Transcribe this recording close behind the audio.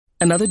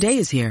Another day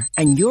is here,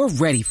 and you're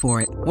ready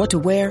for it. What to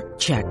wear?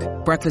 Check.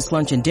 Breakfast,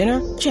 lunch, and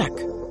dinner? Check.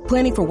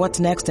 Planning for what's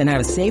next and how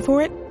to save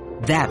for it?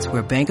 That's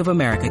where Bank of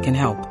America can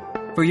help.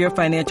 For your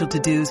financial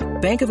to-dos,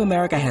 Bank of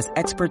America has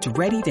experts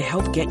ready to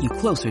help get you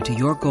closer to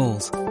your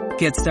goals.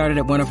 Get started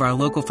at one of our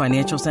local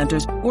financial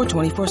centers or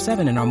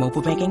 24/7 in our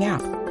mobile banking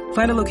app.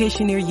 Find a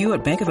location near you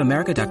at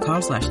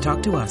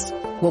bankofamerica.com/talktous.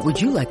 What would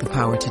you like the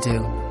power to do?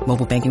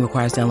 Mobile banking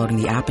requires downloading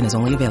the app and is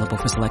only available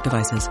for select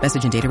devices.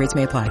 Message and data rates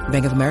may apply.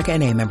 Bank of America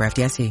NA, member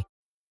FDIC.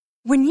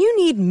 When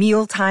you need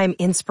mealtime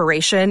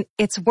inspiration,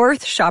 it's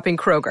worth shopping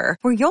Kroger,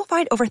 where you'll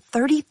find over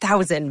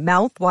 30,000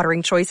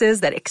 mouth-watering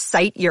choices that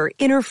excite your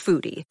inner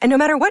foodie. And no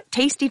matter what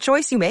tasty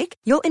choice you make,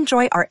 you'll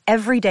enjoy our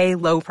everyday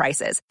low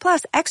prices,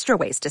 plus extra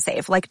ways to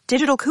save, like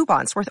digital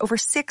coupons worth over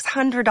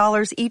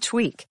 $600 each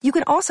week. You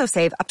can also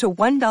save up to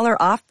 $1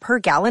 off per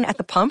gallon at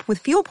the pump with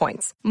fuel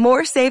points.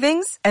 More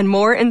savings and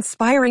more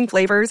inspiring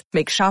flavors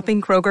make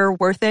shopping Kroger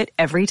worth it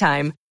every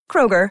time.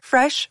 Kroger,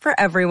 fresh for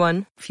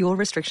everyone. Fuel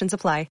restrictions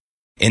apply.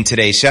 In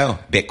today's show,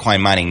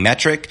 Bitcoin mining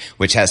metric,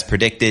 which has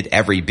predicted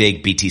every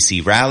big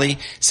BTC rally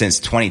since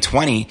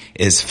 2020,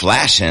 is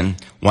flashing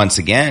once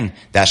again.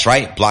 That's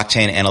right.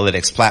 Blockchain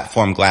analytics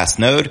platform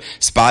Glassnode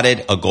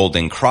spotted a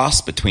golden cross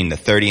between the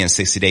 30 and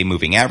 60-day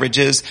moving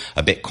averages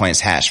of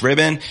Bitcoin's hash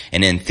ribbon.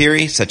 And in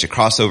theory, such a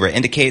crossover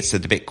indicates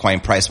that the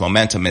Bitcoin price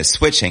momentum is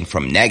switching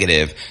from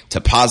negative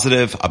to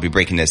positive. I'll be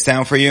breaking this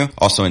down for you.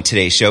 Also in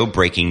today's show,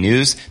 breaking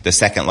news, the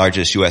second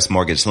largest U.S.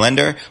 mortgage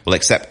lender will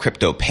accept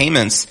crypto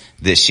payments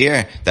this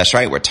year. That's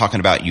right. We're talking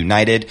about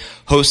United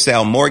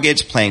Wholesale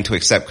Mortgage planning to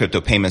accept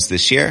crypto payments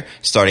this year,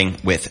 starting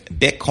with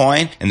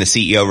Bitcoin. And the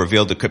CEO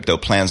revealed the crypto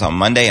plans on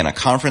Monday in a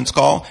conference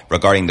call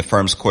regarding the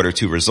firm's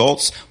Q2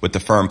 results, with the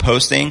firm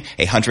posting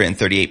a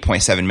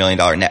 $138.7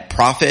 million net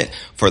profit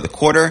for the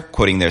quarter.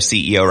 Quoting their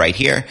CEO right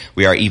here,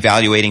 "We are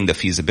evaluating the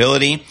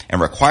feasibility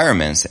and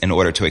requirements in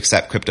order to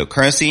accept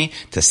cryptocurrency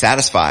to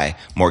satisfy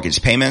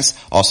mortgage payments."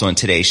 Also in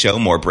today's show,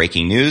 more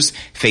breaking news.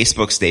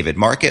 Facebook's David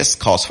Marcus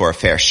calls for a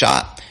fair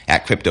shot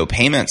at crypto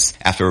payments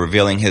after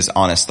revealing his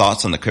honest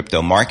thoughts on the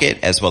crypto market,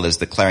 as well as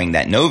declaring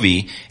that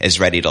Novi is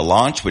ready to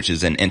launch, which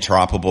is an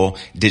interoperable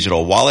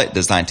digital wallet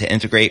designed to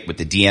integrate with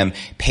the Diem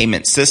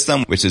payment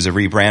system, which is a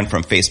rebrand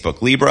from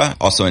Facebook Libra.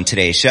 Also in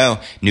today's show,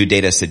 new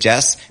data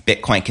suggests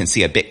Bitcoin can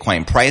see a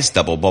Bitcoin price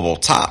double bubble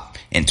top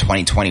in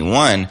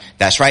 2021.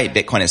 That's right,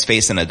 Bitcoin is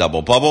facing a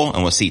double bubble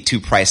and we'll see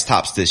two price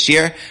tops this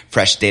year.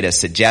 Fresh data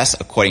suggests,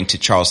 according to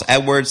Charles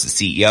Edwards, the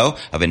CEO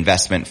of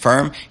investment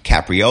firm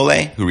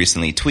Capriole, who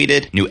recently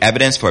tweeted, "New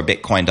evidence for a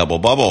Bitcoin double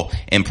bubble.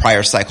 In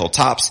prior cycle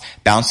tops,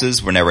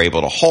 bounces were never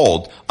able to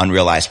hold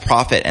unrealized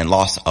profit and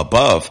loss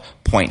above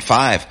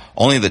 0.5.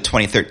 Only the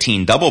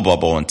 2013 double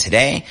bubble and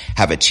today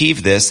have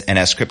achieved this." And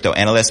as crypto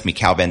analyst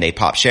Mikhail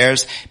Bende-Pop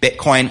shares,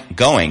 Bitcoin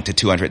going to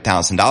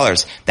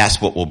 $200,000.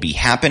 That's what will be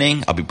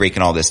happening. I'll be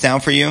breaking all this down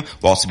for you.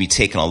 We'll also be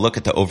taking a look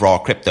at the overall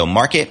crypto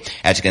market.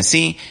 As you can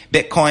see,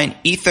 Bitcoin,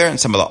 Ether, and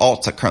some of the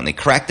alts are currently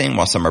correcting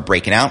while some are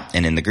breaking out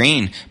and in the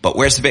green. But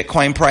where's the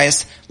Bitcoin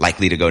price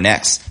likely to go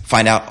next?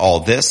 Find out all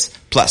this,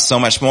 plus so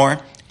much more,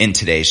 in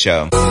today's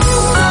show.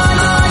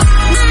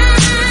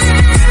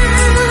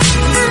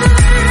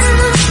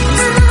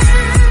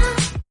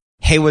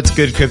 Hey, what's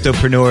good,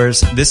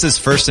 cryptopreneurs? This is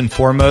first and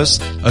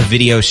foremost a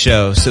video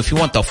show. So if you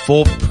want the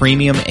full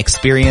premium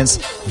experience,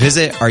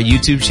 visit our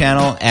YouTube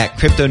channel at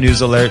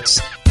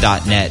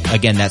cryptonewsalerts.net.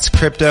 Again, that's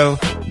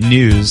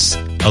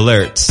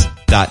cryptonewsalerts.net.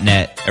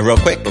 And real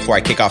quick, before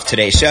I kick off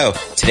today's show,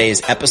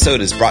 today's episode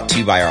is brought to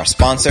you by our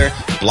sponsor,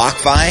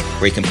 BlockFi,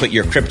 where you can put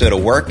your crypto to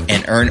work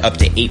and earn up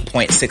to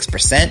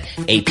 8.6%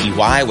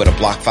 APY with a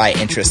BlockFi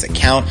interest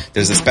account.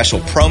 There's a special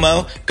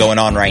promo going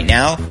on right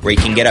now where you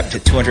can get up to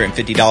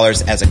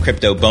 $250 as a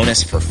crypto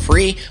bonus for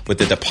free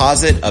with a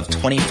deposit of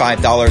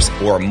 $25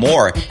 or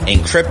more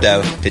in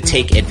crypto. To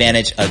take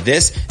advantage of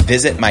this,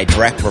 visit my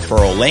direct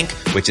referral link,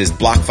 which is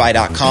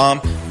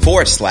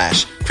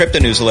blockfi.com/Crypto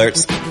News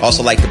Alerts.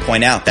 Also like to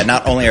point out that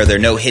not only are there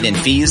no hidden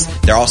fees,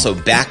 they're also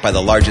backed by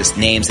the largest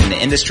names in the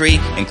industry,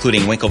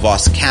 including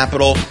Winklevoss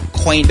Capital,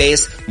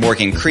 Coinbase,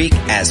 Morgan Creek,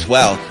 as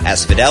well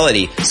as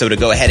Fidelity. So to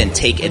go ahead and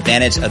take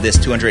advantage of this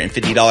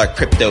 $250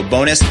 crypto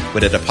bonus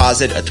with a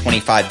deposit of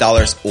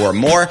 $25 or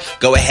more,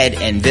 go ahead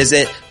and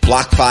visit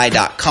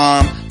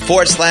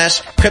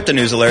blockfi.com/Crypto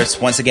News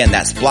Alerts. Once again,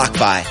 that's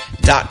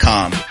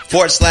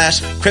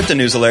blockfi.com/Crypto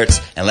News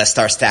Alerts. And let's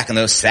start stacking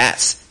those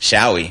sats,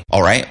 shall we?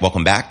 All right.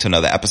 Welcome back to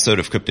another episode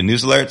of Crypto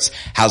News Alerts.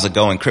 How's it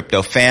going,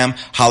 crypto fam?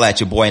 Holla at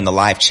your boy in the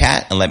live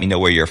chat and let me know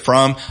where you're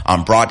from.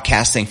 I'm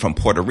broadcasting from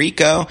Puerto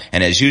Rico.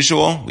 And as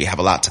usual, we have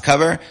a lot to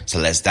cover. So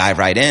let's dive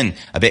right in.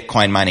 A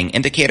Bitcoin mining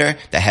indicator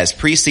that has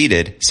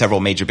preceded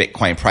several major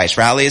Bitcoin price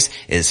rallies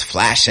is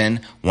flashing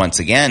once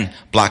again.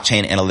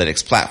 Blockchain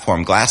analytics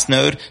platform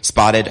Glassnode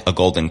spotted a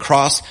golden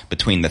cross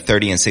between the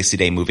 30 and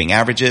 60-day moving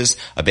averages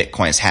of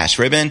Bitcoin's hash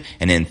ribbon direction,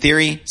 and in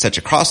theory, such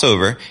a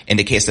crossover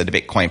indicates that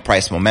the Bitcoin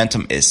price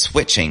momentum is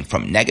switching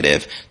from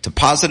negative to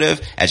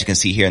positive, as you can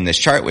see here in this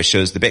chart, which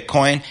shows the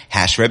Bitcoin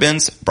hash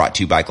ribbons, brought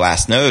to you by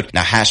Glassnode.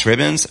 Now, hash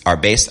ribbons are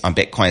based on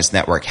Bitcoin's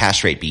network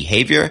hash rate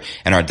behavior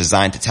and are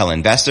designed to tell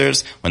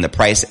investors when the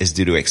price is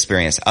due to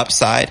experience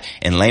upside.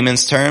 In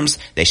layman's terms,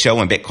 they show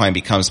when Bitcoin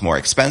becomes more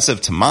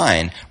expensive to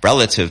mine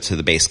relative to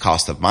the base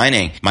cost of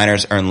mining.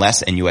 Miners earn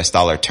less in US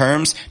dollar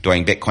terms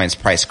during Bitcoin's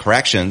price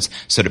corrections,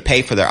 so to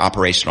pay for their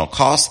operational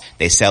costs,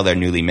 they sell their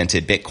newly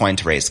minted Bitcoin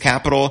to raise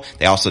capital.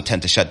 They also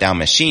tend to shut down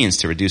machines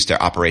to reduce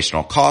their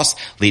operational costs,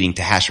 leading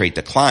to hash rate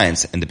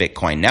declines in the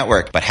Bitcoin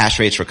network. But hash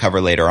rates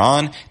recover later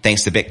on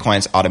thanks to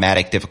Bitcoin's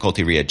automatic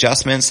difficulty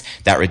readjustments.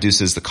 That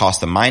reduces the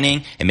cost of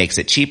mining and makes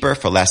it cheaper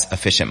for less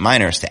efficient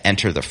miners to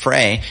enter the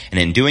fray. And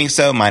in doing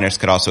so, miners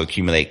could also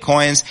accumulate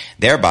coins,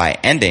 thereby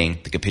ending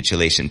the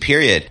capitulation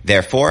period.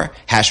 Therefore,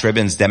 hash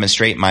ribbons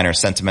demonstrate miner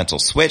sentimental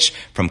switch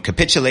from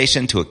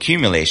capitulation to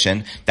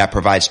accumulation that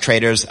provides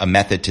traders a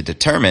method to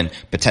determine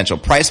potential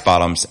price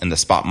bottoms in the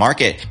spot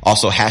market.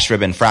 Also, hash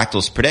ribbon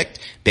fractals predict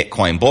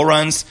Bitcoin bull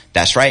runs.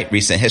 That's right.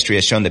 Recent history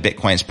has shown that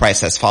Bitcoin's price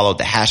has followed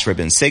the hash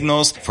ribbon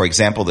signals. For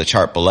example, the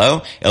chart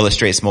below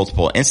illustrates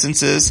multiple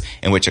instances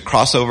in which a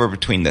crossover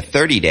between the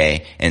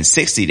 30-day and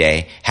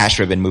 60-day hash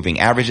ribbon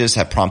moving averages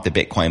have prompted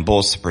Bitcoin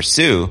bulls to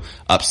pursue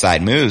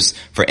upside moves.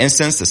 For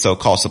instance, the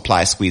so-called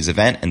supply squeeze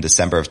event in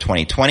December of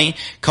 2020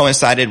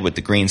 coincided with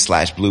the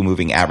green/blue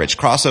moving average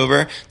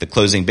crossover. The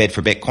closing bid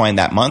for Bitcoin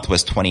that month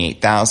was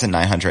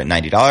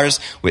 $28,990,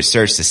 which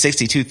surged to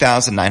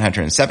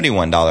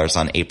 $62,971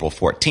 on April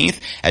 14th.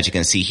 As you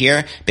can see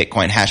here,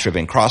 Bitcoin hash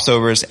ribbon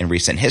crossovers in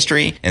recent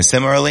history, and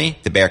similarly,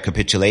 the bear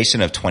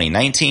capitulation of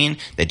 2019,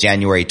 the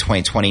January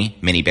 2020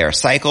 mini bear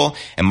cycle,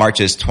 and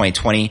March's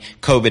 2020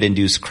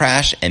 COVID-induced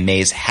crash and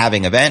May's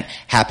halving event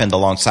happened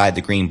alongside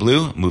the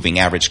green-blue moving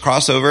average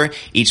crossover.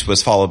 Each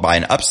was followed by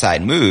an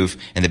upside move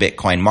in the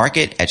Bitcoin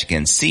market, as you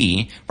can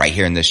see right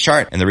here in this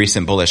chart. And the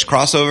recent bullish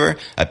crossover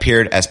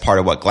appeared as part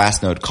of what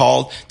Glassnode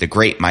called the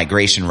Great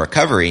Migration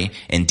Recovery.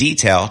 In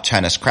detail,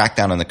 China's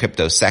crackdown on the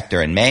crypto sector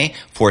in May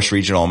forced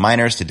regional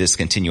miners to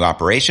discontinue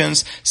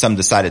operations. Some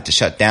decided to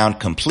shut down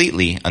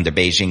completely under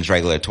Beijing's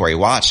regulatory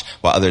watch,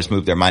 while others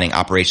moved their mining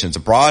operations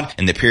abroad.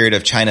 In the period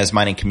of China's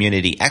mining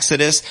community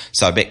exodus,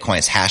 saw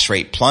Bitcoin's hash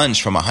rate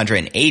plunge from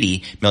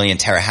 180 million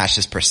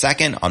terahashes per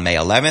second on May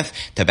 11th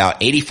to about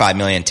 85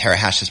 million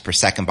terahashes per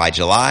second by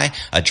July,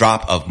 a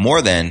drop of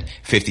more than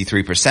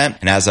 53%.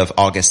 And as of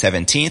August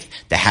 17th,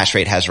 the hash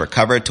rate has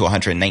recovered to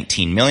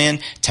 119 million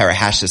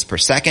terahashes per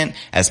second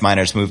as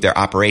miners move their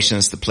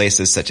operations to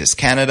places such as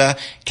Canada,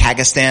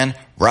 Kazakhstan,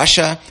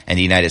 Russia, and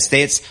the United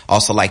States.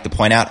 Also like to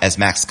point out, as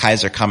Max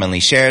Kaiser commonly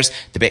shares,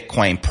 the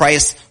Bitcoin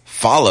price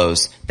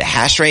follows the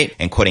hash rate,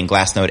 and quoting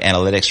Glassnode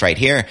Analytics right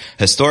here,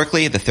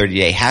 historically, the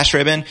 30-day hash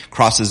ribbon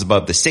crosses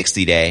above the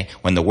 60-day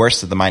when the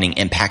worst of the mining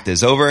impact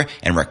is over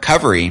and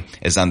recovery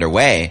is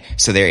underway.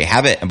 So there you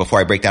have it. And before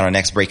I break down our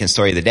next breaking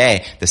story of the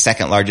day, the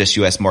second largest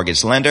U.S.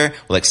 mortgage lender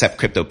will accept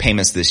crypto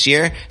payments this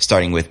year,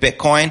 starting with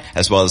Bitcoin,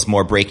 as well as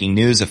more breaking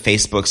news of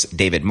Facebook's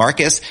David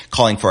Marcus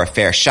calling for a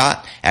fair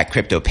shot at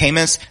crypto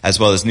payments, as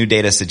well as new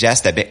data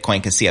suggests that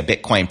Bitcoin can see a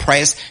Bitcoin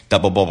price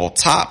double bubble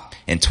top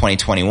in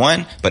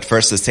 2021. But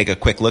first, let's take a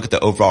quick look at the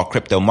overall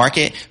crypto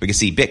market. We can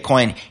see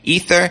Bitcoin,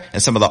 Ether,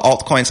 and some of the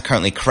altcoins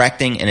currently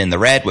correcting and in the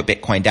red, with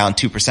Bitcoin down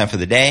 2% for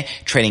the day,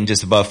 trading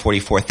just above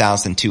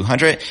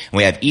 44,200. And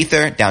we have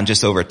Ether down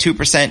just over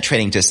 2%,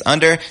 trading just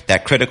under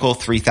that critical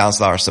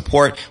 $3,000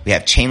 support. We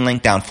have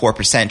Chainlink down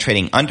 4%,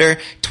 trading under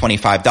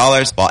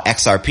 $25, while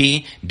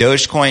XRP,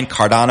 Dogecoin,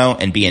 Cardano,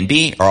 and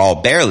BNB are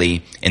all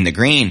barely in the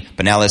green.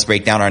 But now let's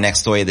break down our next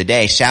story of the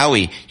day, shall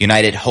we?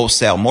 United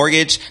Wholesale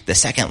Mortgage, the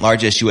second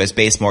largest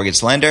U.S.-based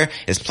mortgage lender,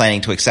 is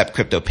planning to accept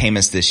crypto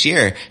payments this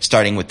year,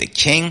 starting with the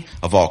king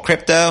of all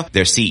crypto.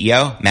 Their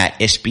CEO, Matt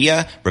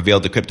Ishbia,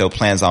 revealed the crypto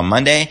plans on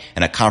Monday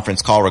in a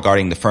conference call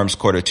regarding the firm's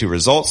Q2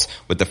 results,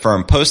 with the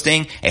firm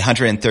posting a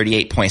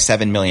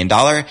 $138.7 million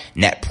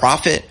net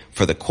profit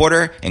for the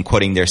quarter. And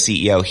quoting their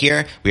CEO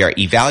here, we are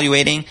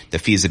evaluating the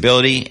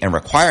feasibility and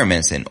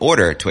requirements in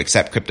order to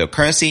accept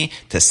cryptocurrency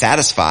to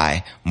satisfy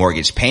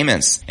mortgage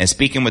payments. And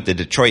speaking with the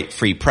Detroit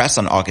Free Press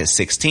on August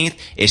 16th,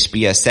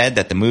 Ishbia said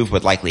that the move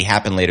would likely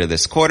happen later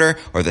this quarter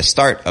or the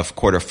start of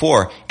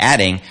Q4,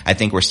 adding, I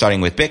think we're starting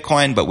with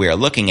Bitcoin, but we are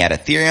looking at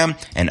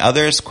Ethereum and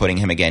others. Quoting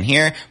him again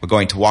here, we're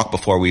going to walk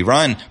before we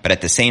run, but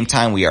at the same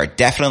time, we are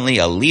definitely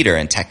a leader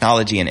in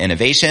technology and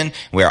innovation.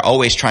 We are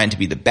always trying to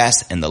be the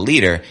best and the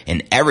leader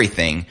in everything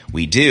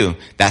we do.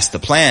 That's the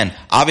plan.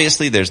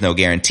 Obviously, there's no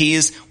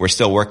guarantees. We're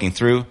still working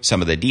through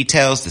some of the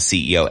details, the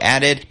CEO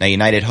added. Now,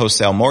 United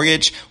Wholesale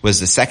Mortgage was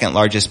the second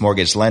largest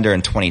mortgage lender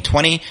in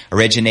 2020,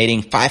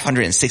 originating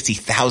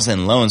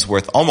 560,000 loans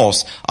worth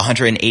almost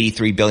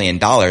 $183 billion in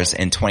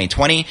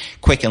 2020.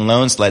 Quicken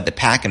Loans led the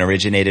pack and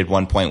originated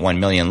 1.1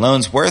 million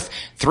loans worth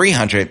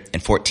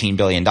 $314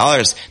 billion.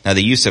 Now,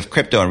 the use of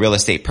crypto in real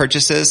estate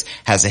purchases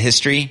has a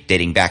history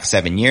dating back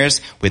 7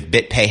 years, with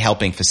BitPay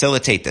helping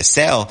facilitate the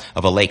sale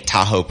of a Lake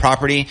Tahoe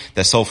property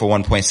that sold for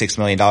 $1.6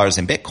 million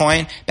in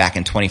Bitcoin back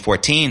in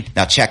 2014.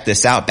 Now check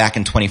this out. Back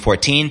in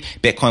 2014,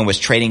 Bitcoin was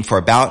trading for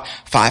about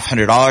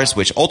 $500,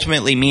 which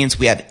ultimately means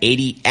we have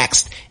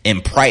 80x'd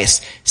in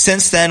price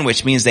since then,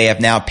 which means they have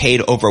now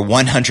paid over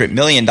 $100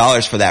 million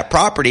for that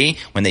property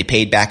when they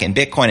paid back in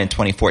Bitcoin in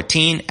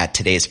 2014 at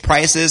today's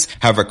prices.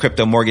 However,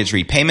 crypto mortgage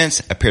repayments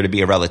appear to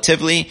be a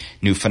relatively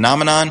new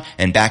phenomenon.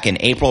 And back in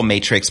April,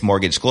 Matrix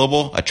Mortgage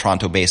Global, a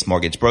Toronto-based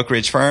mortgage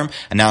brokerage firm,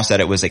 announced that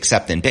it was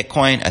accepting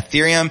Bitcoin,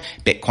 Ethereum,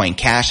 Bitcoin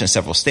Cash, and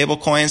several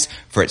stablecoins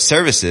for its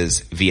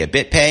services via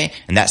BitPay.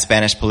 And that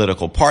Spanish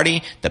political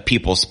party, the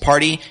People's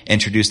Party,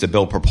 introduced a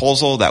bill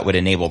proposal that would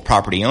enable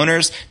property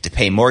owners to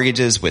pay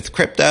mortgages with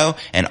crypto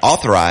and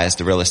authorize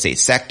the real estate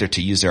sector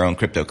to use their own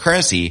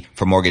cryptocurrency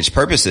for mortgage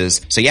purposes.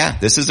 So yeah,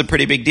 this is a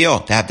pretty big deal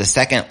to have the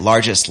second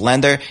largest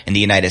lender in the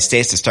United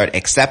States to start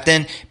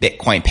accepting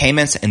Bitcoin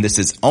payments. And this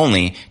is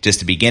only just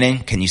the beginning.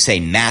 Can you say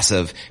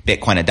massive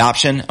Bitcoin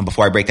adoption? And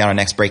before I break down our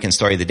next breaking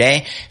story of the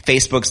day,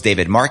 Facebook's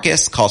David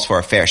Marcus calls for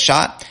a fair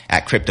shot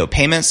at crypto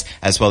payments,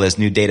 as well as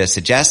new data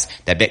suggests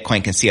that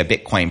Bitcoin can see a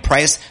Bitcoin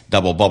price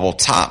double bubble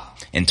top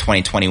in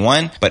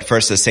 2021. But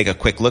first, let's take a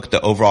quick look at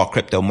the overall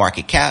crypto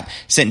market cap,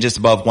 sitting just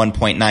above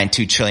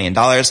 $1.92 trillion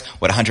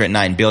with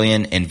 $109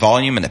 billion in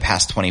volume in the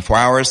past 24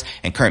 hours.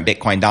 And current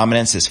Bitcoin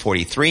dominance is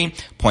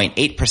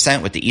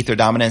 43.8% with the Ether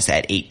dominance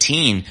at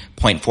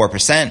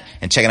 18.4%.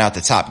 And checking out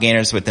the top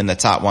gainers within the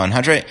top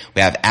 100,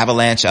 we have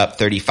Avalanche up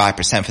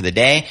 35% for the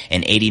day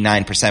and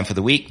 89% for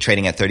the week,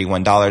 trading at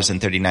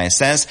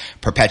 $31.39.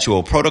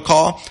 Perpetual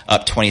Protocol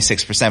up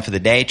 26% for the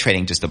day,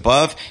 trading just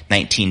above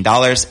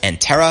 $19. And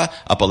Terra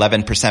up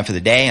 11% for the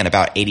day and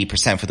about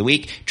 80% for the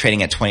week,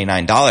 trading at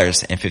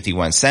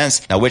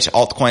 $29.51. Now, which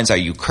altcoins are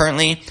you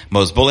currently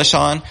most bullish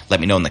on?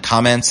 Let me know in the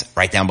comments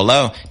right down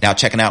below. Now,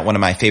 checking out one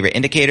of my favorite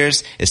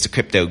indicators is the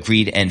Crypto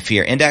Greed and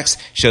Fear Index.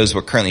 Shows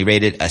we're currently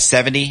rated a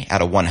 70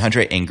 out of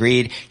 100 in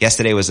greed.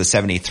 Yesterday was a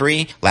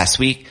 73, last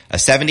week a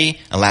 70,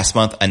 and last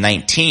month a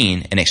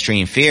 19 in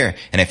extreme fear.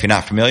 And if you're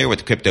not familiar with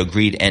the Crypto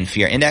Greed and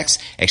Fear Index,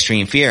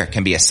 extreme fear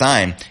can be a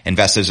sign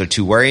investors are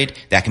too worried.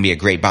 That can be a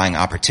great buying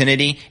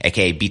opportunity,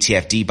 aka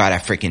BTFD, buy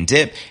that freaking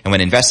dip. And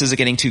when investors are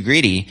getting too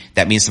greedy,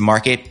 that means the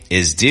market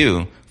is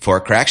due for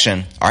a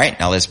correction. All right,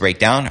 now let's break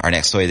down our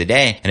next story of the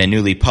day. In a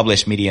newly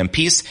published Medium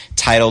piece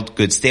titled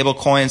Good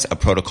Stablecoins, A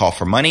Protocol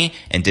for Money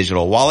and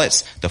Digital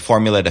Wallets, the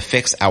formula to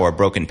fix our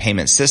broken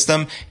payment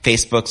system,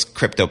 Facebook's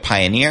crypto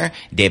pioneer,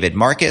 David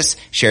Marcus,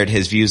 shared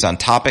his views on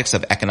topics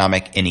of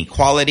economic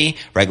inequality,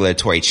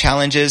 regulatory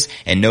challenges,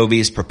 and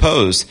Novi's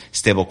proposed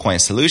stablecoin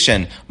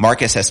solution.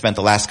 Marcus has spent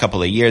the last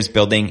couple of years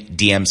building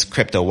Diem's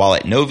crypto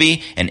wallet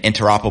Novi, an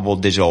interoperable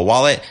digital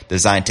wallet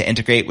designed to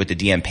integrate with the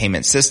Diem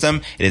payment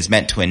system. It is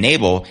meant to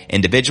enable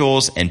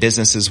individuals and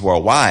businesses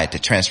worldwide to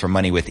transfer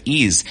money with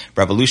ease,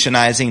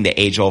 revolutionizing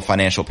the age-old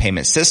financial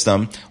payment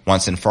system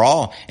once and for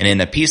all. And in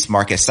a piece,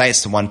 Marcus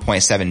cites the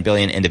 1.7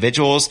 billion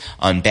individuals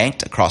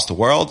unbanked across the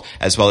world,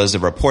 as well as the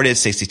reported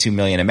 62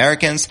 million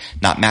Americans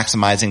not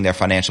maximizing their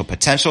financial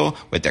potential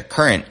with their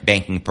current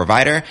banking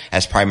provider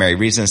as primary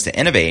reasons to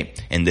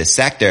innovate in this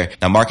sector.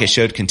 Now, Marcus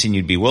showed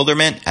continued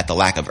bewilderment at the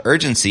lack of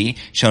urgency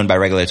shown by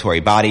regulatory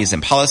bodies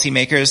and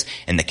policymakers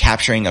in the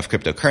capturing of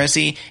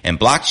cryptocurrency and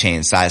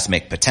blockchain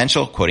seismic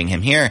potential. Quoting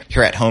him here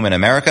at home in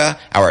America,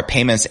 our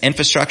payments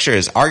infrastructure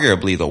is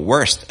arguably the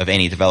worst of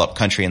any developed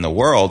country in the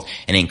world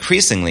and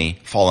increasingly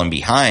fallen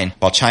behind,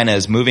 while China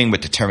is moving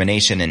with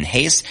determination and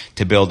haste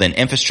to build an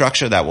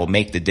infrastructure that will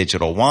make the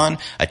digital yuan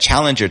a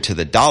challenger to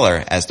the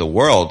dollar as the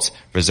world's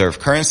reserve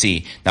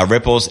currency. Now,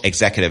 Ripple's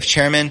executive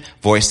chairman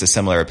voiced a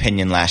similar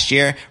opinion last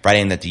year,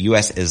 writing that the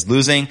U.S. is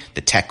losing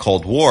the tech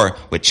Cold War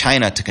with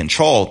China to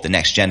control the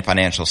next-gen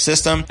financial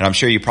system. And I'm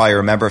sure you probably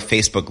remember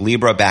Facebook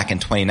Libra back in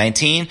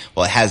 2019.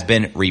 Well, it has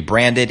been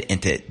rebranded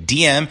into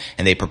Diem,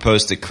 and they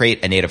proposed to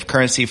create a native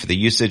currency for the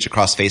usage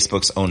across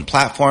Facebook's own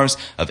platforms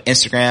of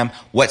Instagram,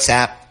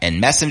 WhatsApp, and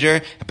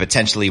Messenger, and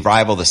potentially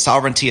rival the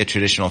sovereignty of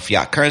traditional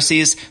fiat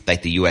currencies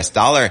like the US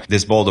dollar.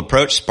 This bold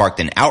approach sparked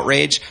an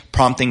outrage,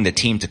 prompting the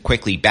team to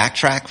quickly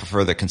backtrack for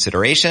further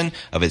consideration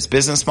of its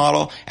business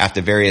model. After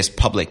various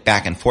public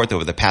back and forth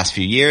over the past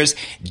few years,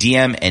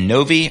 Diem and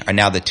Novi are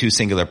now the two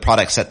singular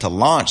products set to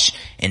launch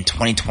in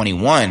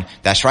 2021.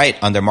 That's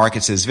right, under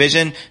Marcus's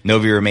vision,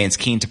 Novi remains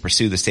keen to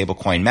pursue the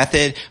stablecoin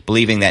method,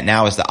 believing that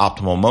now is the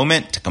optimal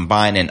moment to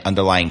combine an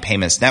underlying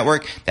payments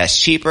network that's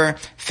cheaper,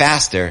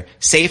 faster,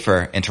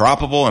 safer,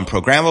 interoperable, and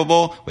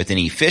programmable with an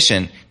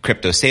efficient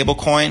crypto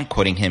stablecoin.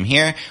 Quoting him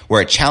here,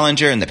 we're a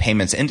challenger in the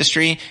payments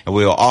industry, and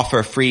we will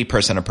offer free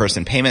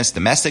person-to-person payments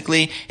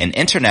domestically and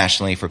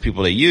internationally for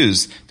people to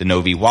use the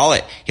Novi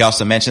wallet. He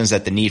also mentions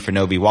that the need for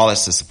Novi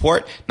wallets to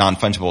support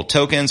non-fungible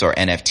tokens or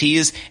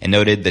NFTs, and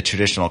noted the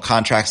traditional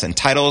contracts and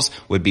titles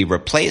would be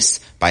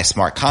replaced by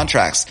smart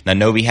contracts. Now,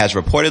 Novi has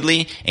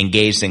reportedly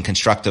engaged in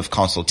constructive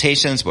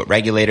consultations with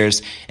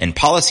regulators and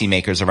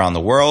policymakers around the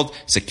world,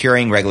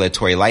 securing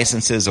regulatory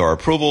licenses or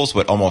approvals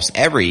with almost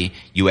every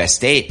U.S.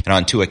 state. And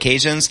on two two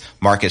occasions,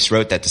 Marcus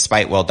wrote that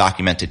despite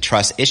well-documented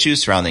trust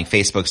issues surrounding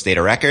Facebook's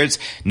data records,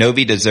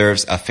 Novi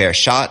deserves a fair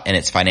shot in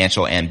its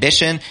financial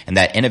ambition and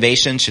that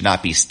innovation should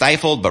not be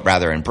stifled but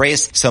rather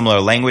embraced. Similar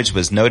language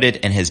was noted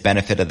in his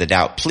benefit of the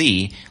doubt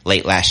plea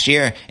late last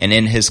year, and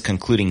in his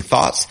concluding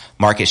thoughts,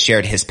 Marcus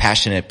shared his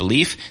passionate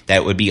belief that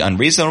it would be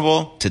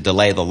unreasonable to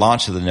delay the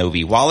launch of the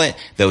Novi wallet,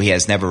 though he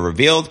has never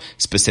revealed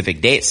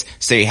specific dates.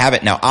 So you have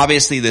it. Now,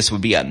 obviously, this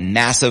would be a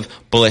massive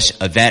bullish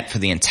event for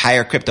the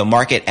entire crypto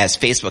market as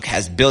Facebook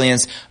has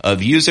billions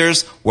of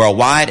users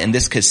worldwide, and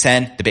this could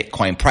send the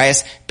Bitcoin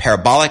price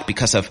parabolic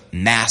because of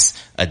mass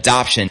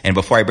adoption. And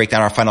before I break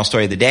down our final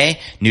story of the day,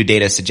 new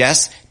data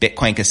suggests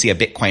Bitcoin can see a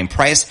Bitcoin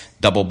price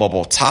double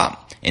bubble top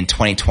in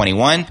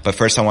 2021. But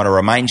first, I want to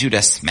remind you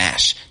to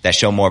smash that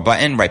show more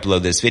button right below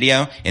this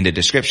video in the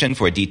description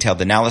for a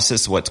detailed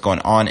analysis of what's going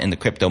on in the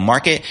crypto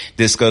market.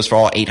 This goes for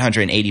all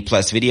 880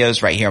 plus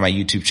videos right here on my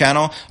YouTube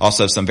channel.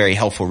 Also some very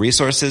helpful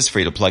resources for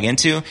you to plug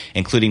into,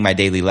 including my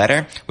daily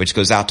letter, which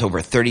goes out to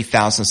over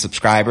 30,000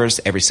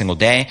 subscribers every single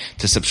day.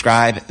 To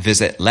subscribe,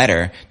 visit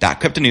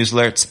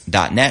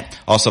letter.cryptonewsalerts.net.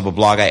 Also have a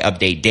blog I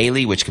update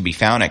daily, which can be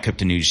found at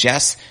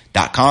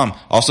cryptonewsyes.com.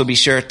 Also be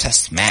sure to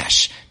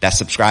smash that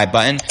subscribe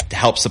button to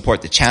help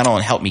support the channel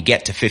and help me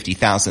get to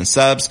 50,000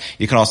 subs.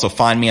 You can also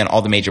find me on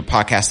all the major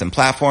podcasts and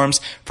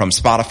platforms, from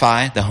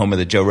Spotify, the home of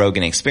the Joe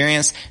Rogan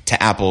Experience,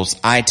 to Apple's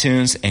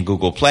iTunes and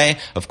Google Play.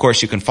 Of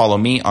course, you can follow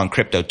me on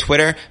crypto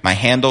Twitter. My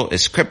handle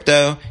is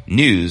Crypto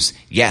News.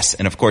 Yes.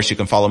 And of course, you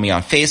can follow me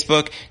on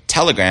Facebook,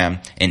 Telegram,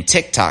 and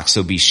TikTok.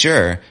 So be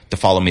sure to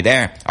follow me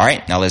there. All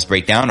right. Now let's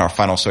break down our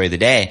final story of the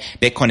day.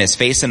 Bitcoin is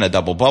facing a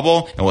double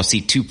bubble and we'll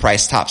see two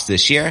price tops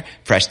this year.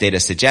 Fresh data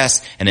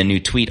suggests. In a new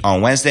tweet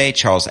on Wednesday,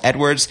 Charles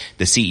Edwards,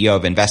 the CEO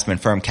of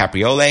investment firm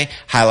Capriole,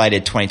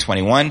 highlighted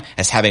 2021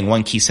 as having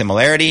one key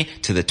similarity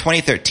to the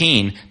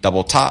 2013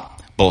 double top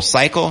bull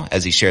cycle.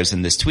 As he shares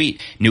in this tweet,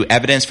 new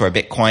evidence for a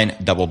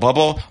Bitcoin double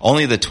bubble.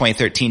 Only the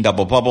 2013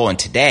 double bubble and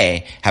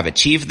today have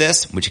achieved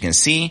this, which you can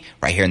see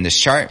right here in this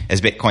chart. As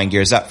Bitcoin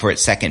gears up for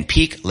its second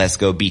peak, let's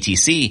go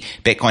BTC.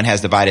 Bitcoin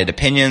has divided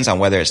opinions on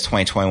whether its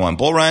 2021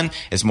 bull run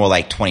is more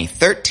like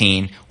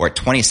 2013 or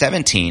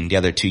 2017, the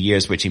other 2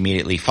 years which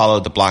immediately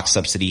followed the block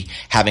subsidy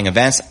halving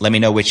events. Let me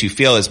know which you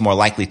feel is more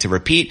likely to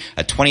repeat,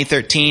 a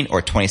 2013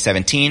 or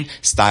 2017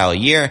 style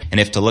year. And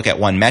if to look at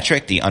one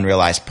metric, the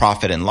unrealized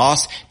profit and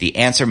loss, the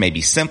answer may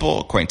be simple.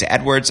 According to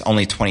Edwards,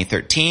 only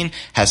 2013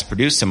 has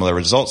produced similar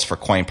results for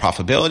coin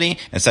profitability,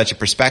 and such a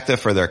perspective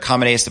further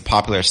accommodates the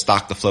popular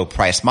stock-to-flow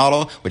price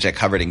model, which I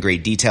covered in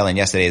great detail in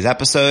yesterday's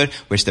episode,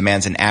 which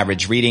demands an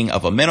average reading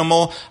of a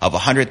minimal of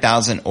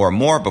 100,000 or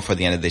more before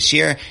the end of this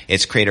year.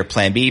 Its creator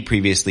Plan B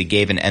previously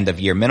gave an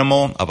end-of-year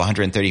minimal of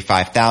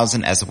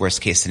 135,000 as the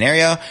worst-case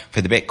scenario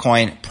for the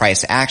Bitcoin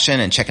price action.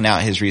 And checking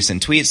out his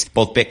recent tweets,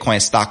 both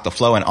Bitcoin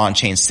stock-to-flow and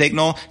on-chain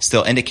signal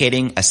still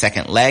indicating a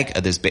second leg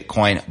of this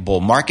Bitcoin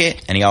bull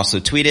market. And he also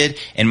tweeted,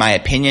 in my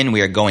opinion, we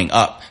are going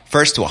up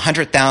first to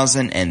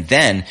 100,000 and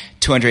then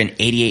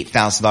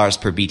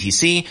 $288,000 per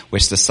BTC,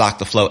 which the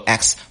stock-to-flow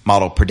X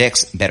model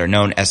predicts, better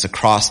known as the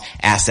cross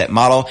asset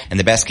model. And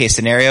the best case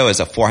scenario is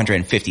a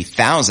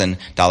 $450,000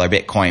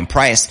 Bitcoin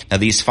price. Now,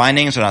 these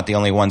findings are not the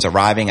only ones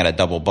arriving at a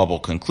double bubble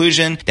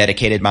conclusion.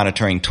 Dedicated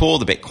monitoring tool,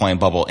 the Bitcoin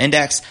Bubble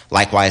Index,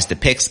 likewise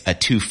depicts a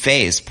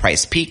two-phase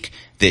price peak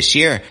this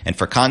year. And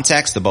for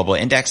context, the bubble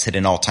index hit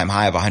an all-time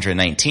high of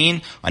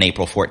 119 on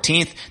April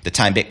 14th, the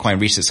time Bitcoin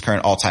reached its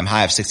current all-time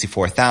high of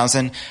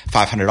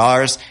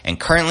 $64,500. And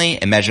currently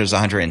it measures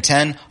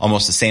 110,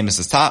 almost the same as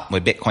the top,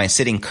 with Bitcoin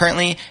sitting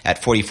currently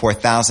at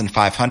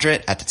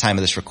 44,500 at the time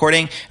of this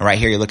recording. And right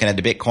here, you're looking at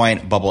the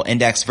Bitcoin bubble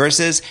index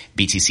versus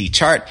BTC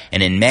chart.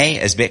 And in May,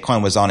 as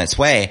Bitcoin was on its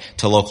way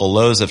to local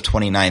lows of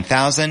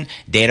 29,000,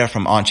 data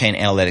from on-chain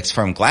analytics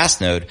firm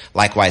Glassnode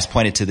likewise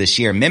pointed to this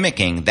year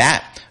mimicking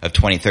that of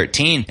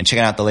 2013. And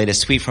checking out the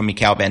latest tweet from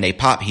Mikhail Van de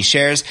Poppe, he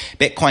shares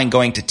Bitcoin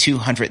going to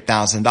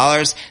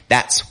 $200,000.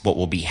 That's what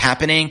will be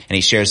happening. And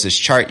he shares this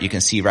chart you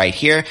can see right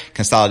here,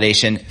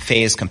 consolidation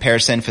phase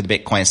comparison for the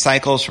Bitcoin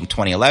cycles from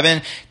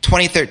 2011,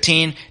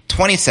 2013,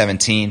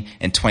 2017,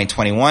 and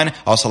 2021.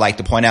 Also like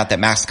to point out that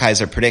Max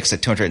Kaiser predicts a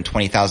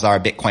 $220,000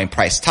 Bitcoin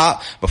price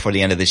top before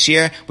the end of this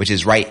year, which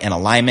is right in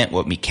alignment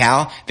with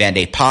Mikhail Van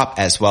de Poppe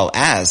as well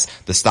as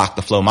the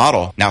stock-to-flow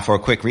model. Now for a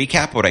quick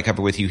recap of what I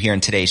covered with you here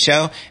in today's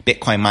show,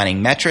 Bitcoin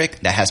mining metric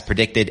that has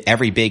predicted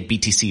every big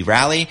BTC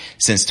rally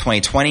since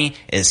 2020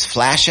 is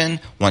flashing.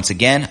 Once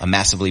again, a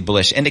massively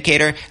bullish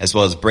indicator, as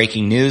well as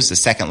breaking news. The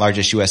second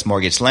largest U.S.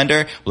 mortgage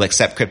lender will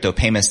accept crypto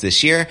payments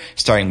this year,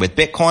 starting with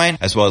Bitcoin,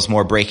 as well as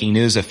more breaking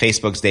news of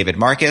Facebook's David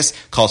Marcus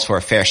calls for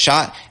a fair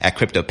shot at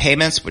crypto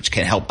payments, which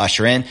can help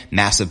usher in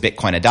massive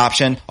Bitcoin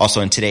adoption.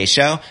 Also in today's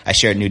show, I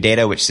shared new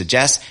data which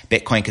suggests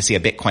Bitcoin could see a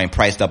Bitcoin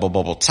price double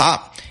bubble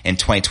top in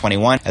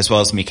 2021, as well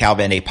as Mikhail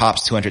Van de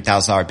Poppe's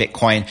 $200,000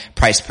 Bitcoin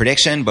price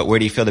prediction. But where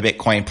do you feel the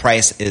Bitcoin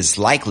price is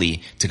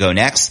likely to go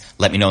next?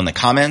 Let me know in the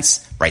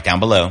comments right down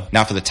below.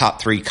 Now for the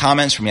top 3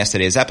 comments from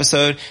yesterday's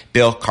episode.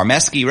 Bill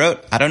Karmeski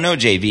wrote, I don't know,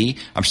 JV.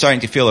 I'm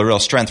starting to feel a real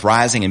strength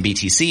rising in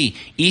BTC.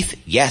 ETH,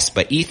 yes,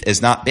 but ETH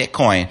is not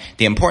Bitcoin.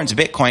 The importance of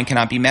Bitcoin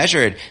cannot be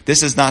measured.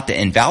 This is not to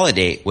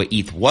invalidate what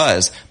ETH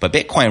was, but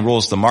Bitcoin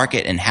rules the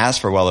market and has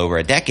for well over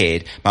a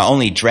decade. My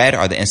only dread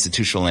are the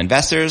institutional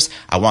investors.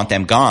 I want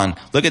them gone.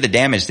 Look at the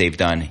damage they've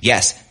done.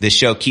 Yes, this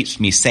show keeps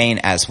me sane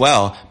as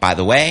well. By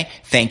the way,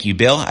 thank you,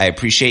 Bill. I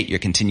appreciate your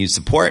continued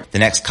support. The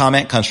next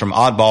comment comes from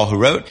Oddball, who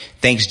wrote,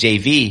 thanks,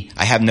 JV.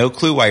 I have no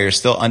clue why you're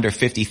still under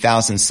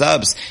 50,000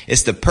 subs.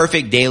 It's the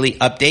perfect daily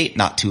update,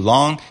 not too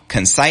long,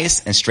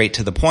 concise, and straight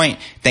to the point.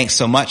 Thanks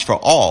so much for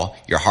all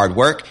your hard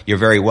work. You're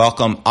very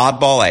welcome,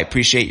 Oddball. I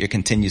appreciate your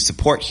continued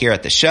support here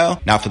at the show.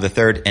 Now for the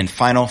third and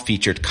final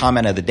featured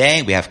comment of the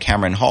day, we have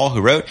Cameron Hall,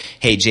 who wrote,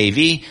 hey,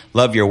 JV,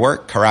 love your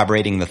work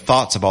corroborating the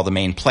thoughts of all the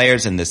main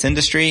players in this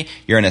industry.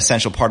 You're an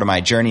essential part of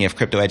my journey of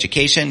crypto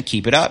education.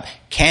 Keep it up.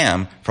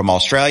 Cam from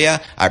Australia,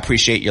 I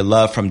appreciate your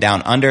love from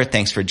down under.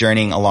 Thanks for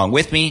journeying along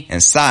with me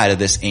inside of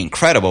this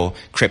incredible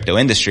crypto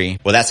industry.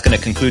 Well, that's going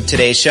to conclude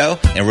today's show.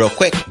 And real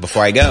quick,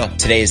 before I go,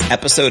 today's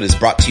episode is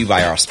brought to you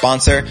by our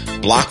sponsor,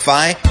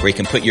 BlockFi, where you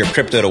can put your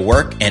crypto to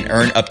work and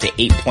earn up to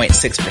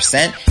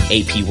 8.6%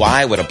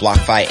 APY with a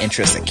BlockFi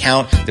interest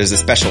account. There's a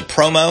special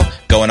promo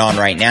going on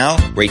right now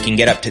where you can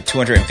get up to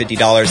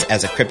 $250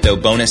 as a crypto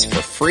bonus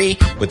for free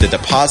with a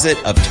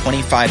deposit of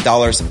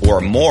 $25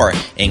 or more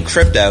in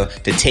crypto.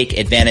 To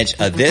take advantage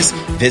of this,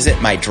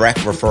 visit my direct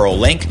referral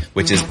link,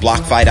 which is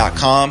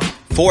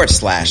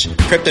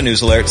blockfi.com/crypto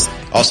news alerts.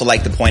 Also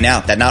like to point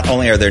out that not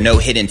only are there no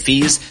hidden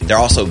fees, they're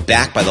also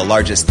backed by the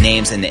largest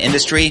names in the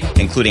industry,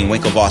 including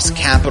Winklevoss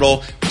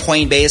Capital,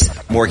 Coinbase,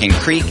 Morgan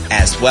Creek,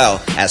 as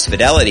well as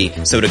Fidelity.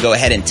 So to go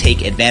ahead and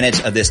take advantage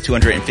of this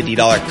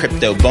 $250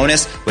 crypto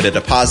bonus with a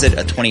deposit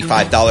of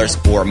 $25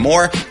 or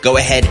more, go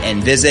ahead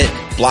and visit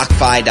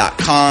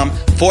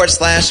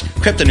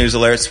blockfi.com/crypto news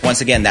alerts.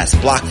 Once again, that's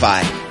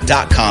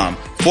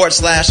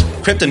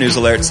blockfi.com/crypto news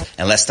alerts.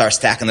 And let's start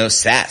stacking those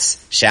sats,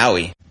 shall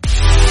we?